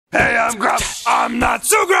Hey, I'm Grumps. I'm not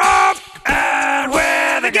so Grump, and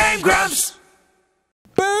we're the GameGrumps.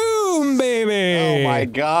 Boom, baby! Oh my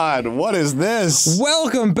God, what is this?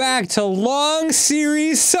 Welcome back to Long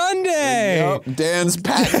Series Sunday! Yep, Dan's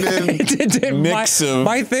patented mix of...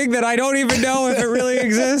 My thing that I don't even know if it really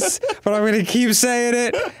exists, but I'm gonna keep saying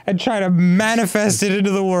it and try to manifest it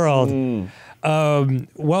into the world.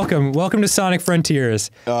 Welcome to Sonic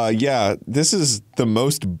Frontiers. Yeah, this is the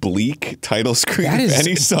most bleak title screen of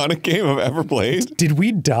any Sonic game I've ever played. Did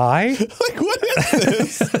we die? Like, what is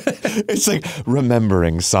this? It's like,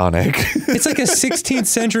 remembering Sonic. It's like a 16th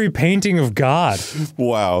century painting of God.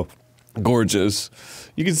 Wow. Gorgeous.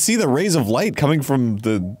 You can see the rays of light coming from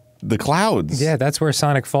the clouds. Yeah, that's where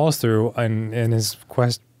Sonic falls through in his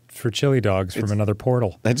quest for chili dogs from another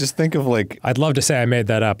portal. I just think of like... I'd love to say I made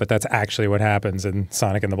that up, but that's actually what happens in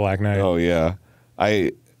Sonic and the Black Knight. Oh, yeah.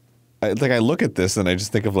 I look at this and I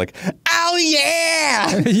just think of like, oh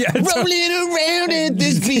yeah! Yeah, rolling around at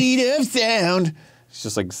the speed of sound. It's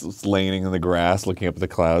just like laying in the grass, looking up at the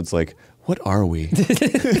clouds like, what are we?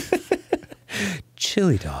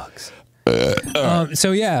 Chili dogs.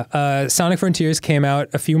 So yeah, Sonic Frontiers came out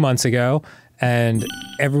a few months ago, and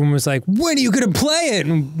everyone was like, when are you gonna play it?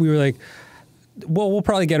 And we were like, well, we'll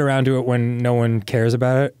probably get around to it when no one cares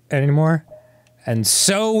about it anymore. And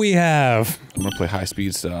so we have. I'm gonna play high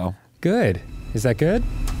speed style. Good. Is that good?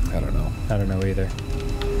 I don't know. I don't know either.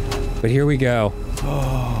 But here we go.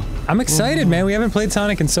 I'm excited, man. We haven't played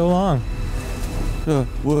Sonic in so long.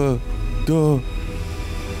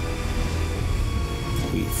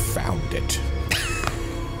 We found it.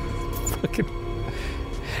 Fucking.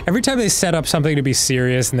 Every time they set up something to be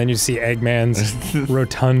serious and then you see Eggman's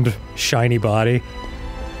rotund, shiny body,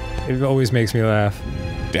 it always makes me laugh.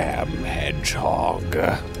 Damn hedgehog.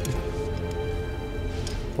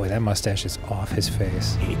 Boy, that mustache is off his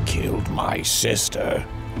face. He killed my sister.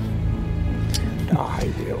 And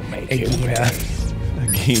I will make him Agina.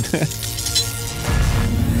 pay. Agina.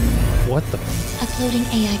 What the? Uploading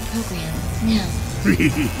AI program now.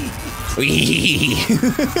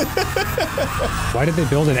 Why did they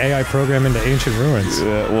build an AI program into ancient ruins?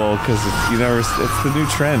 Well, because it's the new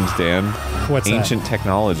trend, Dan. What's that? Ancient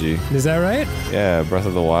technology. Is that right? Yeah, Breath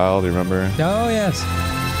of the Wild, you remember? Oh, yes.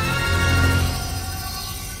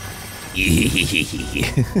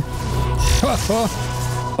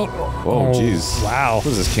 Oh, jeez. Wow. What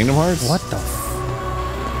is this, Kingdom Hearts? What the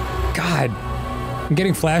God. I'm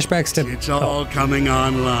getting flashbacks to- It's all coming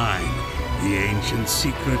online. The ancient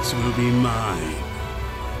secrets will be mine.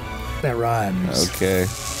 That rhymes. Okay.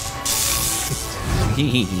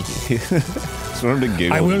 Just wanted to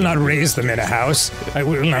giggle. I will not raise them in a house. I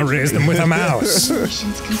will not raise them with a mouse.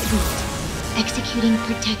 Mission's complete. Executing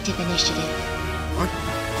protective initiative.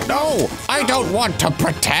 No! I don't want to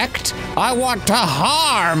protect! I want to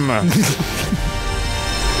harm!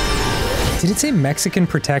 Did it say Mexican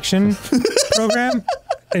protection program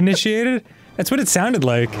initiated? That's what it sounded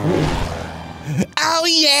like. Oh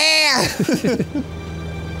yeah!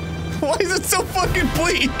 Why is it so fucking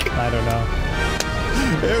bleak? I don't know.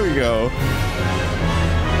 There we go.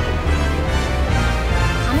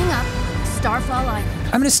 Coming up, Starfall Island.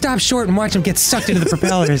 I'm gonna stop short and watch him get sucked into the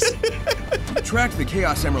propellers. Tracked the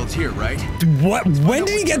Chaos Emeralds here, right? What? When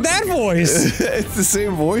did he get that voice? It's the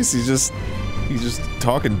same voice, he's just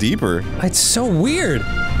talking deeper. It's so weird.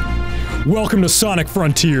 Welcome to Sonic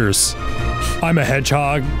Frontiers. I'm a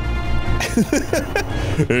hedgehog.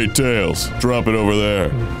 Hey, Tails, drop it over there.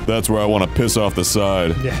 That's where I want to piss off the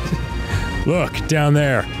side. Yeah. Look, down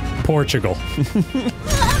there. Portugal.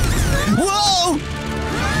 Whoa!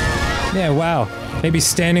 Yeah, wow. Maybe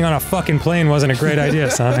standing on a fucking plane wasn't a great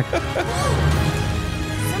idea, Sonic. Some kind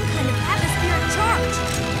of atmospheric charge.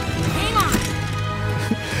 Hang on.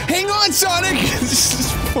 Hang on, Sonic! It's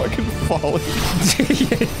just fucking falling.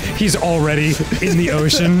 He's already in the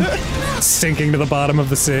ocean, sinking to the bottom of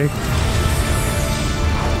the sea.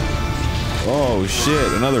 Oh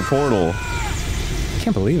shit, another portal.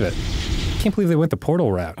 Can't believe it. Can't believe they went the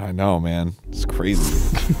portal route. I know, man. It's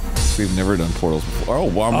crazy. We've never done portals before. Oh,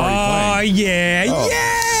 well, I'm already playing. Yeah, Oh,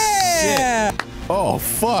 yeah! Oh,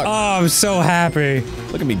 fuck. Oh, I'm so happy.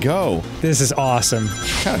 Look at me go. This is awesome.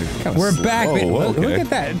 Kinda We're back. slow. Look Okay. at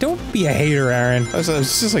that. Don't be a hater, Aaron. It's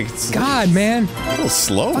just like, it's God, man. a little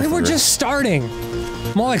slow. I mean, we're for- just starting.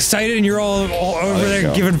 I'm all excited and you're all over there you there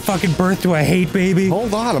go. giving fucking birth to a hate baby.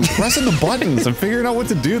 Hold on, I'm pressing the buttons. I'm figuring out what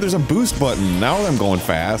to do. There's a boost button. Now I'm going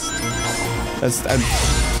fast.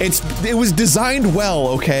 It was designed well,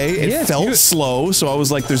 okay? It Yeah, it's felt good. slow, so I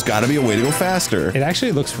was like, there's gotta be a way to go faster. It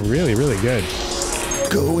actually looks really, really good.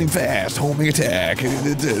 Going fast, homing attack.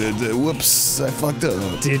 Whoops, I fucked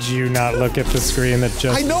up. Did you not look at the screen that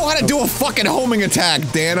just... I know how to do a fucking homing attack,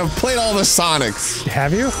 Dan. I've played all the Sonics.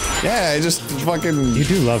 Have you? Yeah, I just fucking... You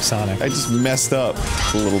do love Sonic. I just messed up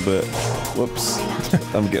a little bit. Whoops.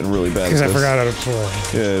 I'm getting really bad at Because I this. forgot how to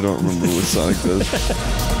play. Yeah, I don't remember what Sonic does.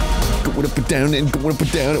 Going up and down and going up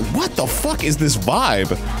and down. What the fuck is this vibe?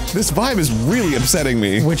 This vibe is really upsetting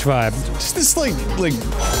me. Which vibe? Just this like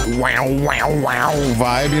wow wow wow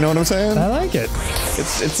vibe, you know what I'm saying? I like it.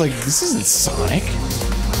 It's like, this isn't Sonic.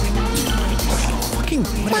 Fucking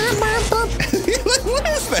what is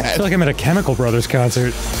I that? feel like I'm at a Chemical Brothers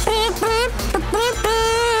concert.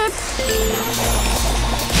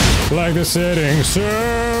 Like the setting sun.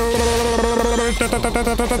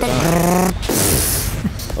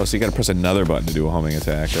 Oh, so you gotta press another button to do a homing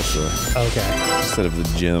attack. That's the Okay. instead of the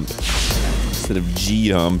jump. Instead of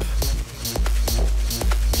G-ump.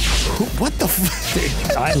 What the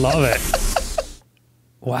fuck? I love it.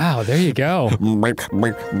 Wow, there you go.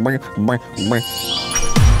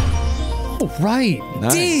 Oh, right.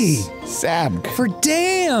 Nice. D. Sab. For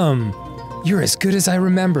damn. You're as good as I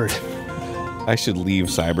remembered. I should leave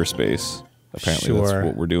cyberspace. Apparently Sure. that's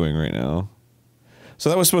what we're doing right now. So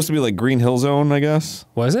that was supposed to be like Green Hill Zone, I guess?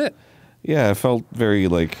 Was it? Yeah, it felt very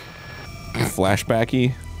like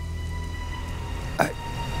flashbacky.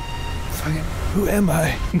 Who am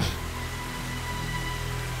I?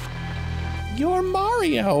 You're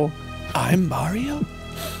Mario. I'm Mario.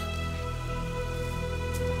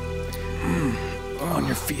 On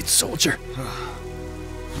your feet, soldier.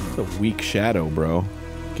 A weak shadow, bro.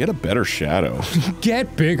 Get a better shadow.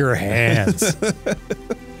 Get bigger hands.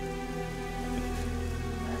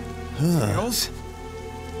 Tails?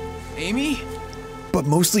 Amy? But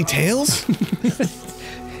mostly tails?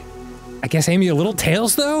 I guess Amy a little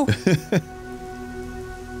tails, though?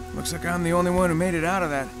 Looks like I'm the only one who made it out of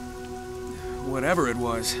that. Whatever it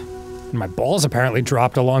was. My balls apparently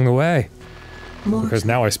dropped along the way. Because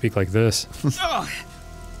now I speak like this. Ugh.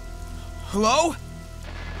 Hello?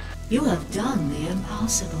 You have done the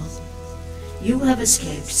impossible. You have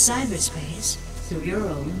escaped cyberspace through your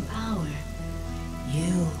own power.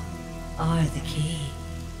 You are the key.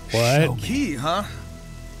 What? Key, huh?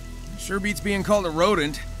 Sure beats being called a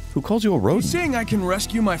rodent. Who called you a You rodent? saying I can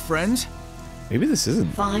rescue my friends? Maybe this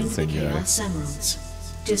isn't Find the the same guy. Chaos Emeralds.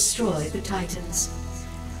 Destroy the Titans.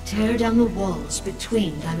 Tear down the walls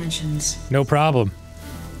between dimensions. No problem.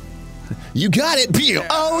 You got it, Peel.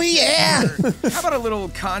 Oh yeah. How about a little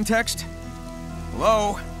context?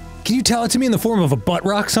 Hello? Can you tell it to me in the form of a butt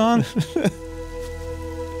rock song?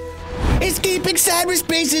 Escaping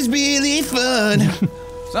cyberspace is really fun.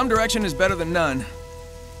 Some direction is better than none.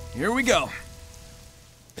 Here we go.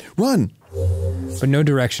 Run. But no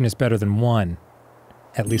direction is better than one.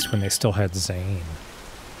 At least when they still had Zane.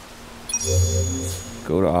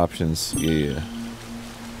 Go to options. Yeah.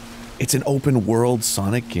 It's an open world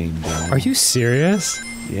Sonic game, Dan. Are you serious?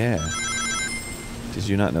 Yeah. Did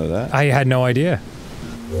you not know that? I had no idea.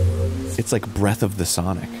 It's like Breath of the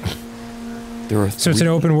Sonic. There are So it's an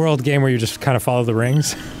open world game where you just kind of follow the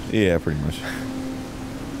rings? Yeah, pretty much.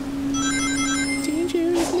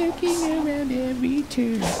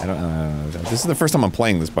 I don't know. This is the first time I'm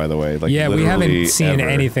playing this, by the way. Like, Yeah, we literally haven't seen ever.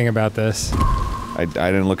 anything about this. I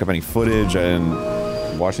didn't look up any footage. I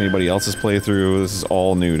didn't watch anybody else's playthrough. This is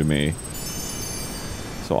all new to me.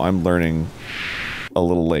 So I'm learning a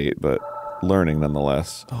little late, but learning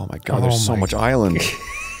nonetheless. Oh my god, there's so much island.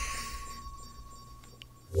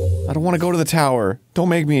 I don't want to go to the tower. Don't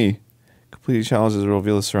make me. Complete challenges to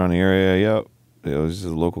reveal the surrounding area. Yep. It was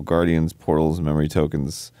just local guardians, portals, memory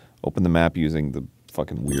tokens. Open the map using the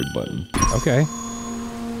fucking weird button. Okay.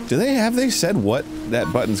 Have they said what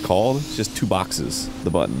that button's called? It's just two boxes, the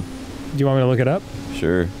button. Do you want me to look it up?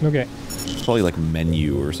 Sure. Okay. It's probably like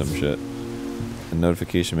menu or some shit. A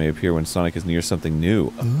notification may appear when Sonic is near something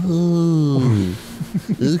new. Oh.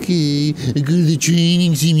 Okay. I go to the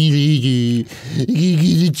training simulator.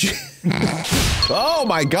 Oh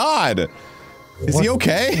my god! Is he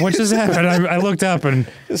okay? What just happened? I looked up and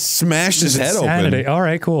Just smashed his head sanity. open. All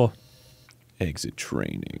right, cool. Exit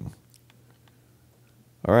training.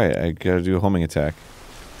 Alright, I gotta do a homing attack.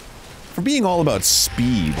 For being all about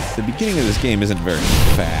speed, the beginning of this game isn't very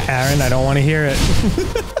fast. Aaron, I don't want to hear it.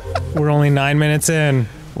 We're only 9 minutes in.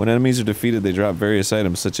 When enemies are defeated, they drop various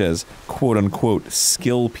items such as quote-unquote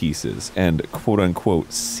skill pieces and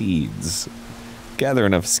quote-unquote seeds. Gather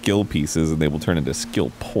enough skill pieces and they will turn into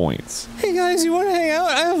skill points. Hey guys, you want to hang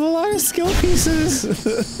out? I have a lot of skill pieces.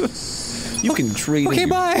 You can trade. Okay,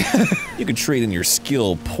 bye. You can trade in your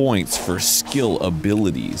skill points for skill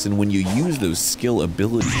abilities, and when you use those skill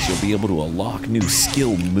abilities, you'll be able to unlock new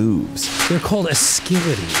skill moves. They're called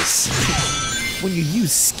Askilities. When you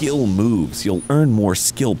use skill moves, you'll earn more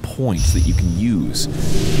skill points that you can use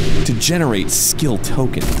to generate skill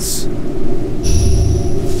tokens.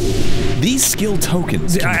 These skill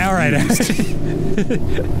tokens can All right.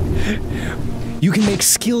 You can make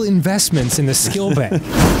skill investments in the skill bank.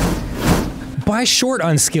 Buy short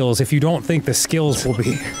on skills if you don't think the skills will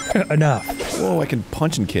be enough. Whoa, I can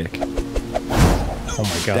punch and kick. Oh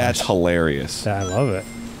my god. That's hilarious. I love it.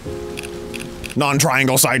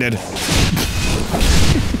 Non-triangle sided.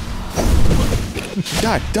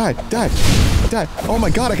 Die. Oh my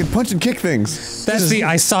god, I can punch and kick things. That's the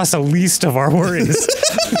Isasa least of our worries.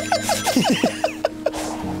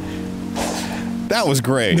 That was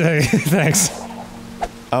great. Thanks.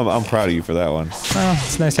 I'm proud of you for that one. Well,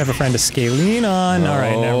 it's nice to have a friend to scalene on. All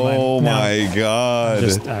right, never mind. Oh my god.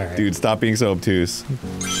 All right. Dude, stop being so obtuse.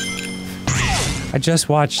 I just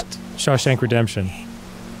watched Shawshank Redemption.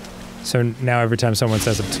 So now every time someone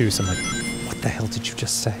says obtuse, I'm like, what the hell did you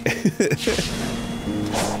just say?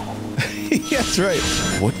 That's right.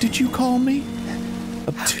 What did you call me?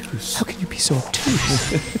 Obtuse. How can you be so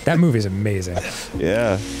obtuse? That movie's amazing.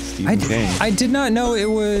 Yeah, Stephen King. I did not know it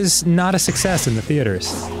was not a success in the theaters.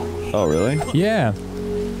 Oh, really? Yeah.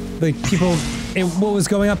 Like, people... what was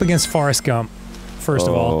going up against Forrest Gump, first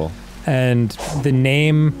of all. And the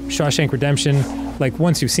name Shawshank Redemption, like,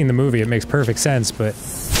 once you've seen the movie, it makes perfect sense, but...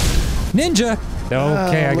 Ninja!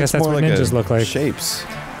 Okay, I guess that's what ninjas look like. Shapes.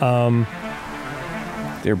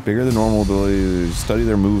 They're bigger than normal ability to study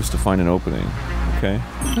their moves to find an opening. Okay.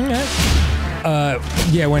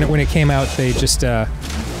 Yeah, when it came out, they just, the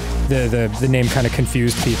name kind of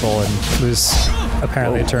confused people and was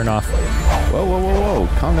apparently a turn off. Whoa,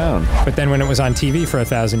 calm down. But then when it was on TV for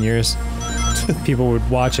 1,000 years, people would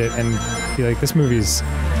watch it and be like, this movie's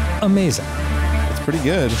amazing. It's pretty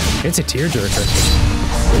good. It's a tearjerker.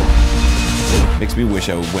 Makes me wish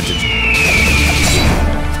I went to...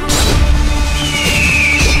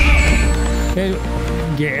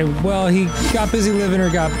 Yeah, well, he got busy living or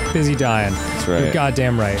got busy dying. That's right. You're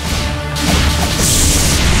goddamn right.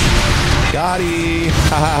 Gotti!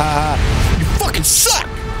 Ha ha ha! You fucking suck!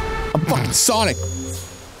 I'm fucking Sonic!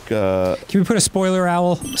 Can we put a spoiler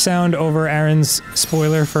owl sound over Aaron's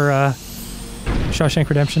spoiler for, Shawshank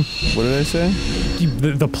Redemption? What did I say?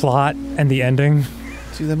 The plot and the ending.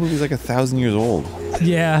 Dude, that movie's like 1,000 years old.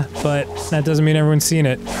 Yeah, but that doesn't mean everyone's seen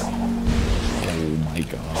it. Oh my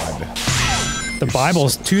god. The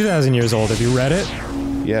Bible's 2,000 years old. Have you read it?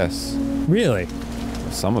 Yes. Really?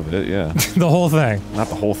 Some of it, yeah. The whole thing? Not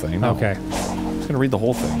the whole thing, no. Okay. I'm just gonna read the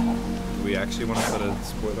whole thing. Do we actually want to put a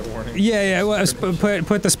spoiler warning? Yeah, well,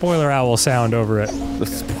 put the spoiler owl sound over it. The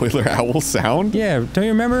spoiler owl sound? Yeah, don't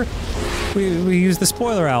you remember? We used the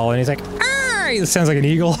spoiler owl, and he's like, ah! It sounds like an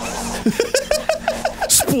eagle.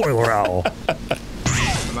 Spoiler owl. I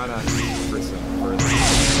might not for some further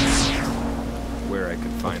where I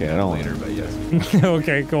could find that later, but yes.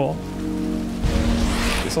 Okay, cool.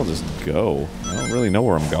 Guess I'll just go. I don't really know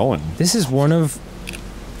where I'm going. This is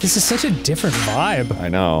such a different vibe. I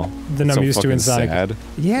know. Than I'm so used to in Sonic. Sad.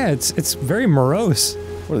 Yeah, it's very morose.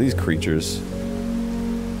 What are these creatures?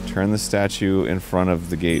 Turn the statue in front of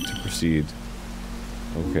the gate to proceed.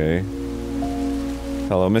 Okay.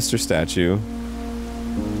 Hello, Mr. Statue.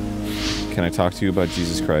 Can I talk to you about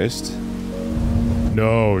Jesus Christ?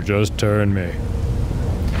 No, just turn me.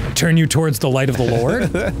 Turn you towards the light of the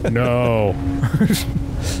Lord? No.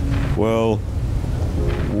 Well,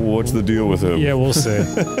 what's the deal with him? Yeah, we'll see.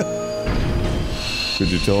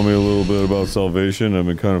 Could you tell me a little bit about salvation? I've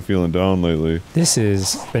been kind of feeling down lately. This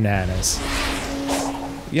is bananas.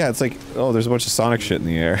 Yeah, it's like, oh, there's a bunch of Sonic shit in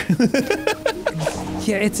the air.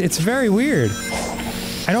 Yeah, it's very weird.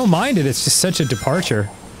 I don't mind it, it's just such a departure.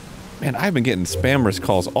 Man, I've been getting spammers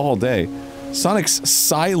calls all day. Sonic's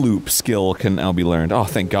Psyloop skill can now be learned. Oh,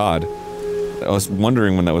 thank God. I was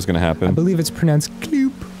wondering when that was going to happen. I believe it's pronounced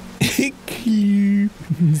kloop. Kloop.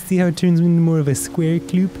 See how it turns into more of a square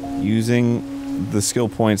kloop? Using the skill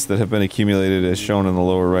points that have been accumulated as shown in the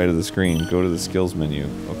lower right of the screen. Go to the skills menu.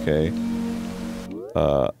 Okay.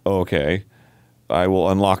 Okay. I will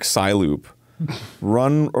unlock Psyloop.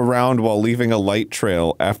 Run around while leaving a light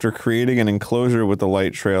trail. After creating an enclosure with the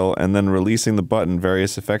light trail and then releasing the button,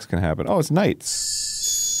 various effects can happen. Oh, it's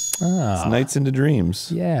Nights. Ah. It's Nights into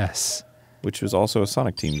Dreams. Yes. Which was also a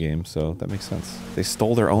Sonic Team game, so that makes sense. They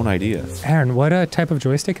stole their own idea. Aaron, what type of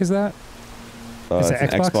joystick is that? Is it an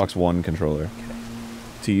Xbox? Xbox One controller.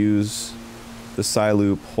 To use the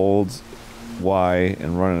Psyloop, hold Y,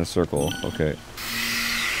 and run in a circle. Okay.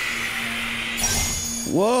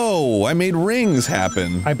 Whoa! I made rings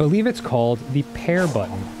happen. I believe it's called the pair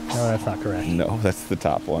button. No, that's not correct. No, that's the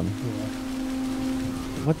top one. Yeah.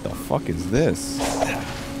 What the fuck is this?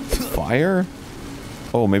 Fire?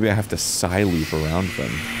 Oh, maybe I have to psi loop around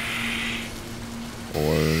them.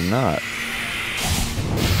 Or not.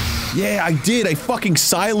 Yeah, I did! I fucking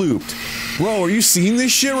psi looped! Bro, are you seeing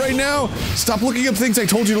this shit right now? Stop looking up things I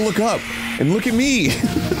told you to look up! And look at me!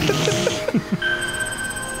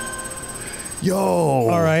 Yo!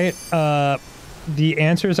 Alright, the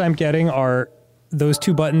answers I'm getting are those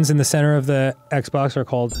two buttons in the center of the Xbox are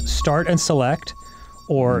called Start and Select,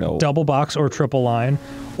 or Double Box or Triple Line,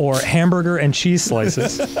 or Hamburger and Cheese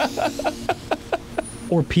Slices,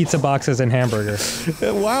 or Pizza Boxes and Hamburger.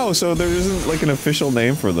 Wow, so there isn't like an official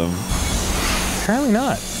name for them. Apparently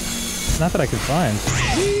not. Not that I could find.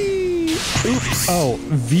 Oops. Oh,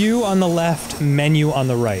 View on the left, Menu on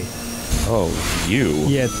the right. Oh, View?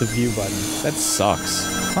 Yeah, it's the View button. That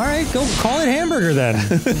sucks. Alright, go call it Hamburger then.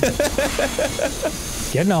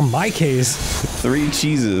 Getting on my case. 3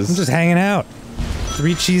 cheeses. I'm just hanging out.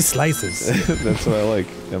 3 cheese slices. That's what I like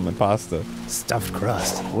in my pasta. Stuffed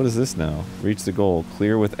crust. What is this now? Reach the goal.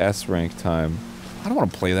 Clear with S rank time. I don't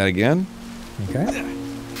want to play that again. Okay.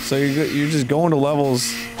 So you're just going to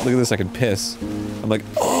levels. Look at this, I can piss. I'm like,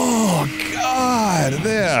 oh god,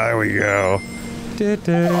 there we go.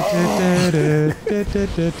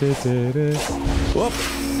 Whoop.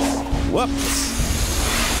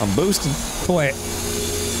 Whoops. I'm boosting. Boy,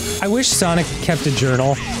 I wish Sonic kept a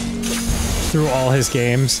journal through all his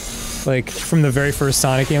games. Like, from the very first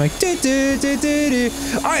Sonic game, like,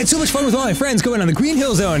 alright, so much fun with all my friends going on the Green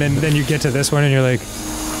Hill Zone, and then you get to this one and you're like,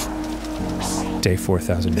 day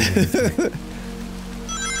 4083.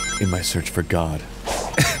 In my search for God.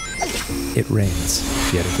 It rains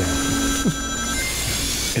yet again.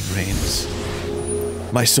 It rains.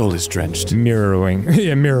 My soul is drenched.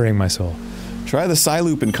 Mirroring my soul. Try the psi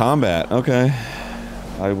loop in combat. Okay.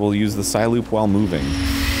 I will use the psi loop while moving.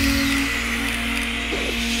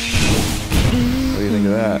 What do you think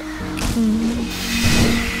of that?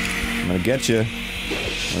 I'm gonna get you.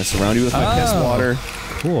 I'm gonna surround you with my piss water.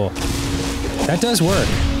 Cool. That does work.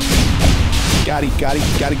 Got it.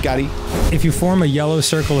 If you form a yellow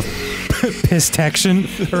circle of pistection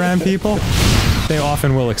around people, they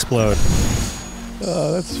often will explode.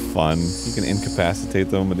 Oh, that's fun. You can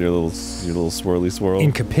incapacitate them with your little swirly swirl.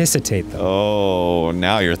 Incapacitate them. Oh,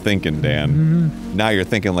 now you're thinking, Dan. Now you're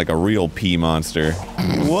thinking like a real pea monster.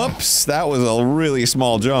 Whoops, that was a really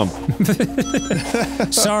small jump.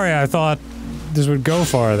 Sorry, I thought this would go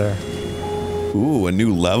farther. Ooh, a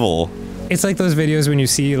new level. It's like those videos when you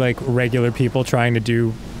see like regular people trying to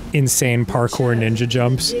do insane parkour ninja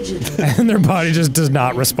jumps, and their body just does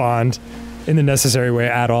not respond in the necessary way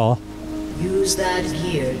at all. Use that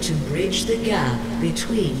gear to bridge the gap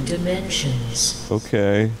between dimensions.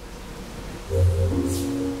 Okay.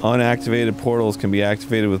 Unactivated portals can be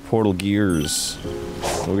activated with portal gears.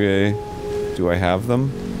 Okay. Do I have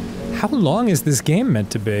them? How long is this game meant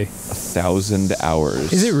to be? 1,000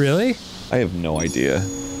 hours. Is it really? I have no idea.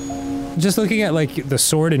 Just looking at like the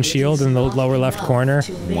sword and shield in the lower left corner.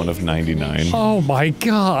 1 of 99. Oh my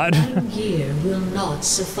god. One gear will not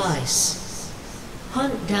suffice.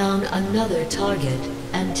 Hunt down another target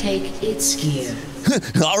and take its gear.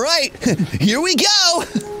 All right, here we go.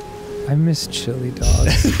 I miss chili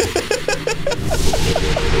dogs.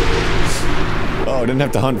 Oh, I didn't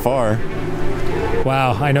have to hunt far.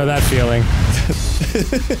 Wow, I know that feeling.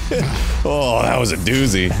 Oh, that was a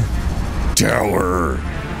doozy. Tower.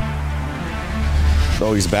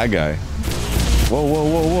 Oh, he's a bad guy.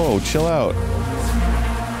 Whoa, chill out.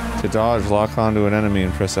 To dodge, lock onto an enemy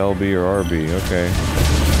and press LB or RB. Okay.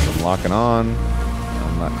 I'm locking on.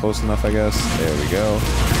 I'm not close enough, I guess. There we go.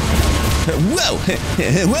 Whoa!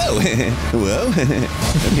 Whoa! Whoa!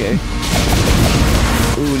 Okay.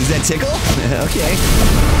 Ooh, does that tickle? Okay.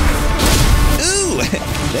 Ooh!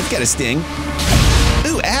 That's got a sting.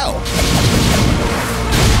 Ooh, ow!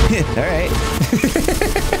 Alright.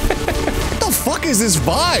 What the fuck is this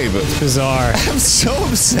vibe? It's bizarre. I'm so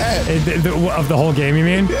upset. Of the whole game, you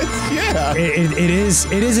mean? Yeah. It is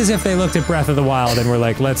as if they looked at Breath of the Wild and were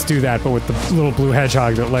like, let's do that, but with the little blue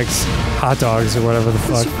hedgehog that likes hot dogs or whatever the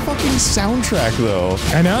fuck. This fucking soundtrack, though.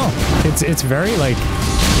 I know. It's very like...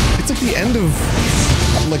 It's like the end of...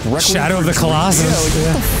 like Requiem Shadow of the Colossus. Yeah,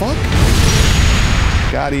 like, what the fuck?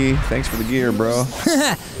 Gotti, thanks for the gear, bro.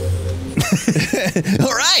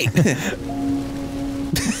 All right.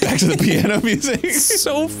 Back to the piano music.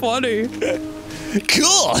 So funny.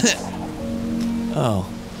 Cool. Oh.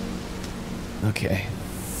 Okay.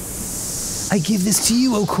 I give this to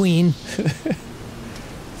you, O Queen.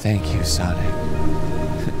 Thank you, Sonic.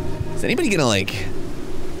 Is anybody gonna, like,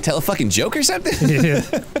 tell a fucking joke or something?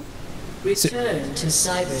 Return to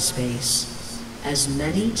cyberspace as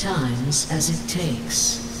many times as it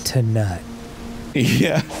takes. To nut.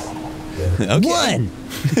 Yeah. Okay. 1!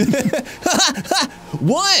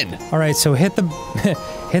 1! Alright, so hit the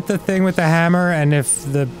hit the thing with the hammer, and if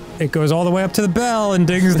it goes all the way up to the bell and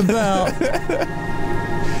dings the bell.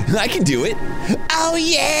 I can do it. Oh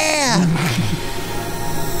yeah!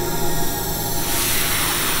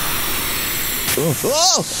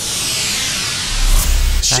 Oh!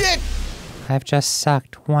 Shit! I've just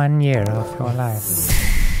sucked 1 year of your life.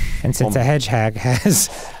 And since a hedgehog has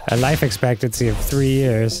a life expectancy of 3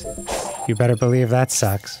 years, you better believe that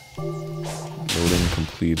sucks. Loading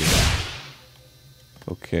completed.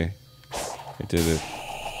 Okay. I did it.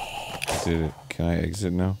 I did it. Can I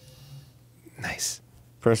exit now? Nice.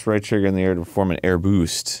 Press right trigger in the air to perform an air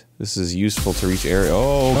boost. This is useful to reach area.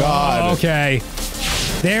 Oh, God. Oh, okay.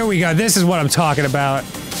 There we go. This is what I'm talking about.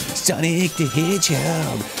 Sonic the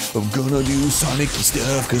Hedgehog. I'm gonna do Sonic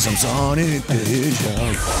stuff because I'm Sonic the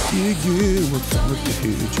Hedgehog. Yeah, I'm Sonic the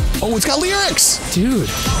Hedgehog. Oh, it's got lyrics! Dude.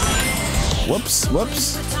 Whoops,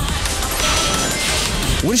 whoops.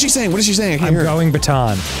 What is she saying? What is she saying? I can't hear. I'm going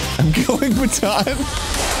baton. I'm going baton.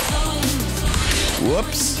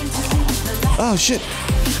 Whoops. Oh, shit.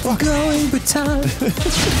 I'm going baton.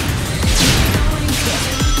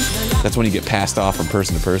 That's when you get passed off from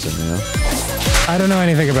person to person, you know? I don't know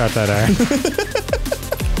anything about that, Aaron.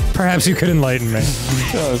 Perhaps you could enlighten me.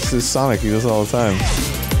 Oh, it's just Sonic. He does it all the time.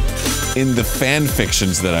 In the fan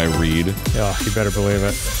fictions that I read. Oh, you better believe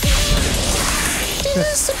it.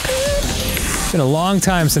 It's been a long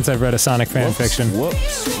time since I've read a Sonic fan fiction.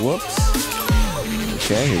 Whoops, whoops.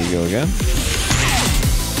 Okay, here we go again.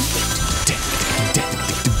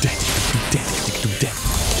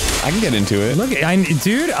 I can get into it. Look,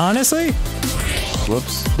 dude, honestly,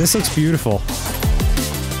 whoops. This looks beautiful.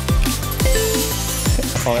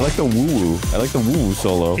 Oh, I like the woo-woo. I like the woo-woo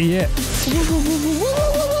solo. Yeah.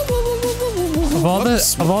 Of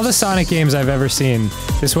all the Sonic games I've ever seen,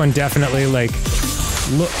 this one definitely, like,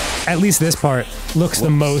 at least this part looks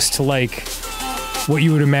the most like what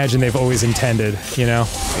you would imagine they've always intended, you know?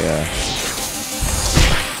 Yeah.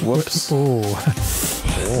 Whoops. Ooh.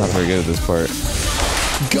 Not very good at this part.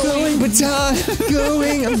 Going baton.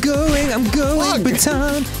 I'm going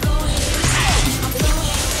baton.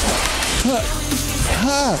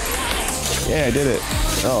 Yeah, I did it.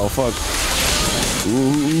 Oh, fuck.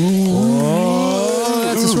 Oh,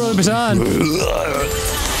 that's a swirl of baton.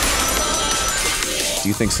 Do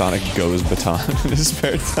you think Sonic goes baton in his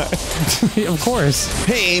spare time? Of course.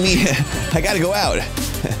 Hey, Amy, I gotta go out.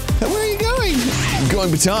 Where are you going? I'm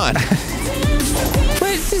going baton.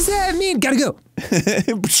 What does that mean? Gotta go. I'm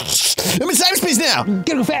in cyberspace now.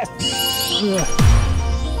 Gotta go fast.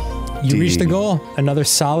 You reached the goal. Another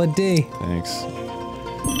solid D. Thanks.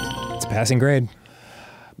 It's a passing grade.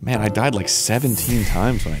 Man, I died like 17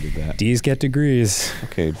 times when I did that. D's get degrees.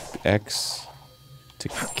 Okay, X to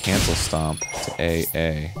cancel stomp to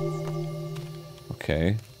A.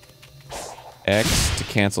 Okay. X to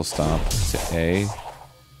cancel stomp to A.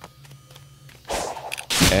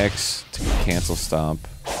 X to cancel stomp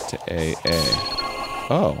to A.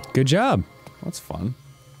 Oh. Good job. That's fun.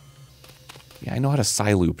 Yeah, I know how to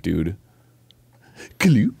Psyloop, dude.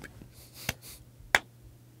 Gloop.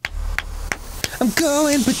 I'm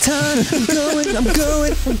going baton.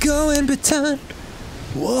 I'm going baton.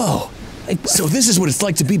 Whoa. So this is what it's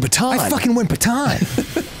like to be baton. I fucking went baton.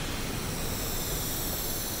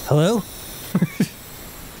 Hello?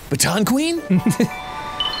 Baton Queen?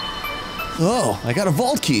 Oh, I got a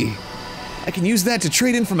vault key. I can use that to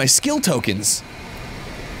trade in for my skill tokens.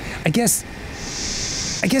 I guess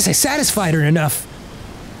I satisfied her enough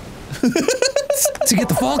to get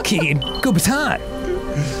the vault key and go baton.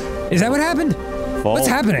 Is that what happened? Vault What's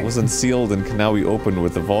happening? Was unsealed and can now be opened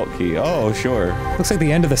with the vault key. Oh, sure. Looks like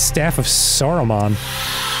the end of the staff of Saruman.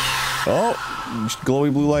 Oh,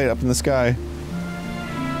 glowy blue light up in the sky.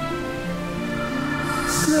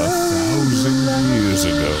 1,000 years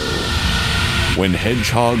ago, when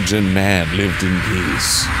hedgehogs and man lived in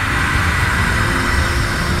peace,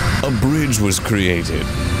 a bridge was created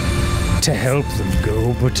to help them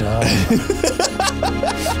go baton.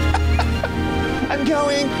 I'm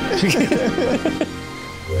going.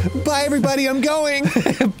 Bye, everybody. I'm going.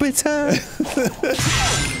 Baton.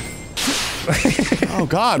 Oh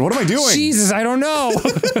God, what am I doing? Jesus, I don't know.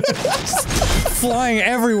 Flying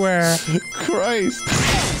everywhere. Christ.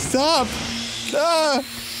 Stop. Ah.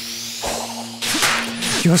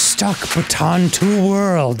 You're stuck between two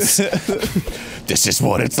worlds. This is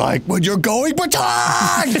what it's like when you're going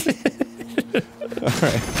baton!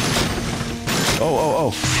 Alright.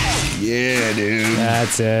 Oh. Yeah, dude.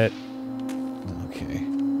 That's it. Okay.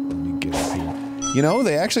 Let me get up here. You know,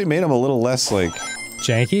 they actually made them a little less, like...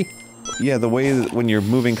 Janky? Yeah, the way that when you're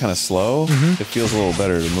moving kind of slow, it feels a little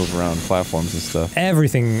better to move around platforms and stuff.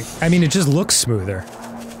 Everything. I mean, it just looks smoother.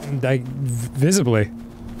 Like, visibly.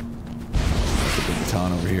 Put the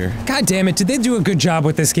baton over here. God damn it, did they do a good job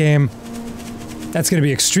with this game? That's gonna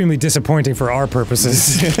be extremely disappointing for our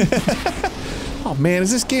purposes. Oh man,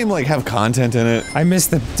 does this game, like, have content in it? I miss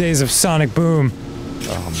the days of Sonic Boom.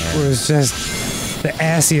 Oh man. Where it was just the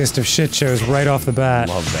assiest of shit shows right off the bat.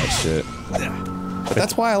 Love that shit. But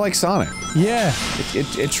that's why I like Sonic. Yeah.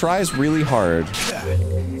 It tries really hard.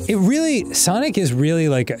 Sonic is really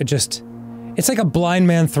like just, it's like a blind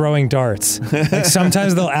man throwing darts. Like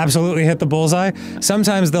sometimes they'll absolutely hit the bullseye,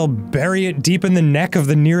 sometimes they'll bury it deep in the neck of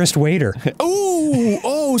the nearest waiter. Ooh!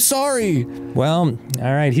 Oh, sorry! Well,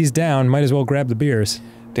 alright, he's down, might as well grab the beers.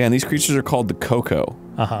 Dan, these creatures are called the Coco.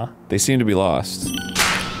 Uh-huh. They seem to be lost.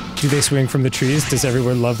 Do they swing from the trees? Does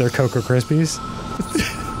everyone love their Cocoa Krispies?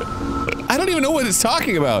 I don't even know what it's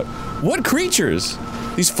talking about. What creatures?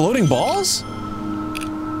 These floating balls?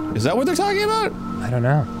 Is that what they're talking about? I don't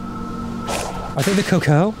know. Are they the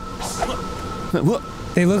Coco? What?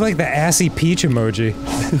 They look like the assy peach emoji.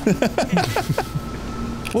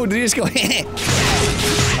 Whoa, did he just go I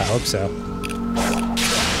hope so.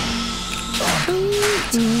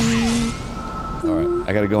 Alright,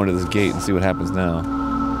 I gotta go into this gate and see what happens now.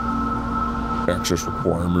 access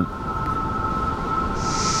requirement?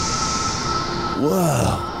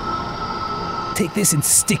 Whoa. Take this and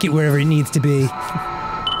stick it wherever it needs to be.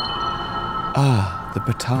 Ah, the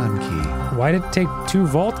baton key. Why did it take 2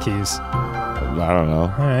 vault keys? I don't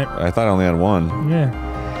know. Alright. I thought I only had 1.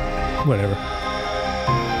 Yeah. Whatever.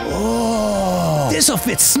 Oh. This'll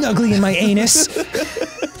fit snugly in my anus.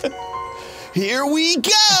 Here we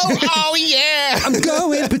go! Oh yeah! I'm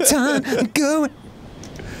going, baton. I'm going.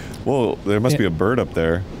 Whoa, there must be a bird up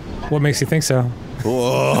there. What makes you think so?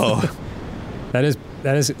 Whoa. That is,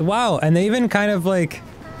 wow, and they even kind of like,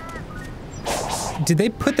 did they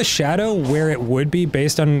put the shadow where it would be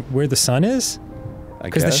based on where the sun is?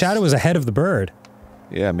 Because the shadow was ahead of the bird.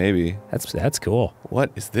 Yeah, maybe. That's cool.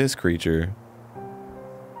 What is this creature?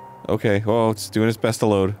 Okay, oh, it's doing its best to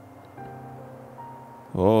load.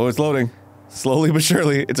 Oh, it's loading. Slowly but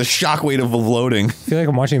surely, it's a shockwave of loading. I feel like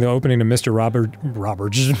I'm watching the opening to Mr.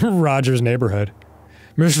 Rogers' Neighborhood.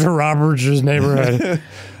 Mr. Rogers' Neighborhood.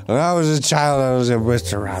 When I was a child, I was at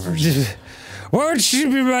Mr. Roberts. Why don't you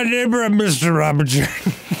be my neighbor, Mr. Roberts?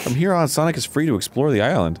 From here on, Sonic is free to explore the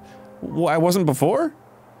island. Well, I wasn't before?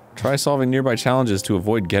 Try solving nearby challenges to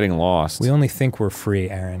avoid getting lost. We only think we're free,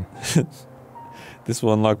 Aaron. This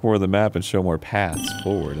will unlock more of the map and show more paths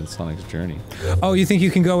forward in Sonic's journey. Oh, you think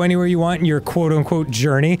you can go anywhere you want in your quote-unquote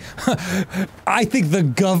journey? I think the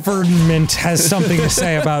government has something to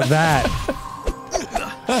say about that.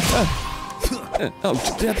 Oh,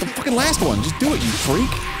 the fucking last one. Just do it, you freak.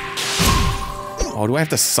 Oh, do I have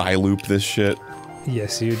to Psy-loop this shit?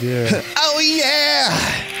 Yes, you do. Oh yeah!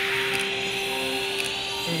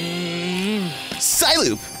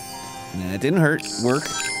 Psy-loop! Nah, it didn't hurt. Work.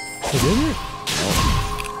 It didn't? Oh.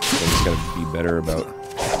 I just gotta be better about...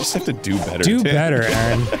 I just have to do better. Do better,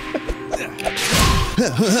 Aaron.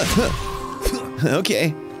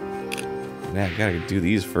 Okay. Man, I gotta do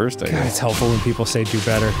these first, I God, guess. it's helpful when people say do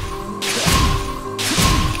better.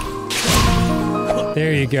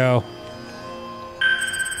 There you go.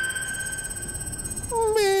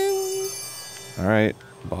 Alright,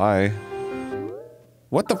 bye.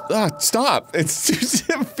 What the... Ah, stop! It's just,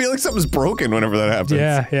 I feel like something's broken whenever that happens.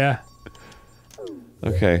 Yeah, yeah.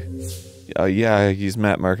 Okay. Yeah, I use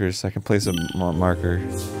map markers. I can place a marker.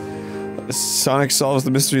 Sonic solves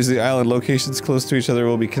the mysteries of the island. Locations close to each other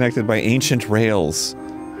will be connected by ancient rails.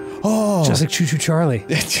 Oh! Just like Choo Choo Charlie.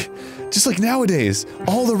 Just like nowadays,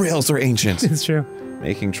 all the rails are ancient. It's true.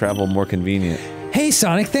 Making travel more convenient. Hey,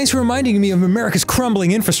 Sonic, thanks for reminding me of America's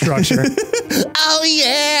crumbling infrastructure. Oh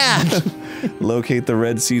yeah! Locate the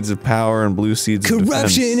red seeds of power and blue seeds of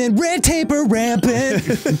Corruption defense. and red tape are rampant.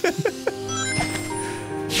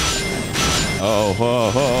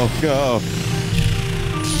 Oh, go.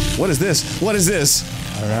 What is this? What is this?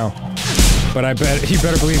 I don't know. But I bet, you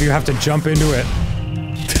better believe you have to jump into it.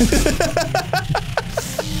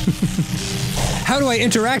 How do I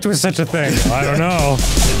interact with such a thing? I don't know.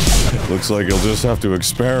 Looks like you'll just have to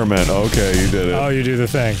experiment. Okay, you did it. Oh, you do the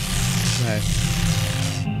thing. Right.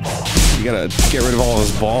 You gotta get rid of all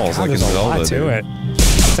those balls God, like in there's a Zelda, lot to dude. it.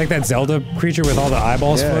 It's like that Zelda creature with all the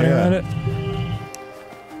eyeballs floating around it.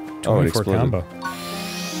 Oh, it 24 exploded. combo.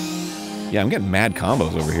 Yeah, I'm getting mad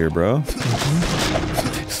combos over here, bro.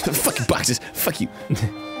 Fucking boxes. Fuck you.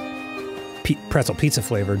 Pretzel pizza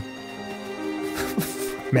flavored.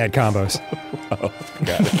 Mad combos. Oh,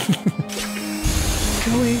 got it.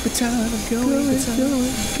 Going baton,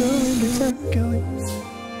 going.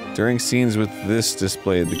 During scenes with this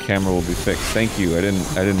displayed, the camera will be fixed. Thank you. I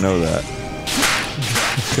didn't know that.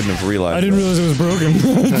 Couldn't have realized. I didn't realize it was broken.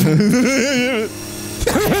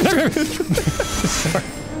 Sorry.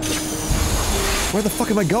 Where the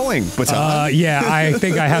fuck am I going? Baton? Yeah, I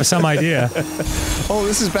think I have some idea. Oh,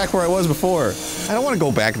 this is back where I was before. I don't want to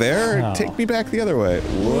go back there. Oh. Take me back the other way.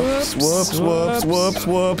 Whoops, whoops, whoops, whoops,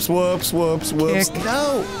 whoops, whoops, whoops, whoops. Kick.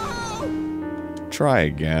 No! Try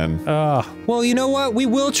again. Well, you know what? We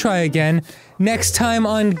will try again next time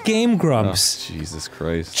on GameGrumps. Oh, Jesus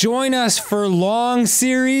Christ. Join us for Long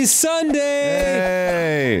Series Sunday!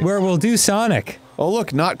 Hey! Where we'll do Sonic. Oh,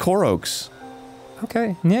 look, not Koroks.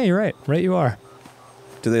 Okay. Yeah, you're right. Right you are.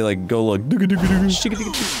 Do they, like, go like...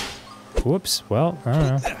 Whoops. Well, I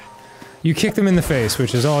don't know. You kick them in the face,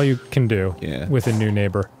 which is all you can do with a new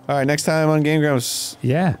neighbor. Alright, next time on GameGrumps,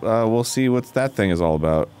 we'll see what that thing is all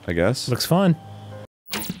about, I guess. Looks fun.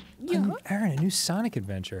 Aaron, a new Sonic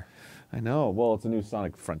adventure. I know. Well, it's a new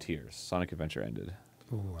Sonic Frontiers. Sonic Adventure ended.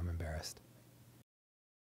 Ooh, I'm embarrassed.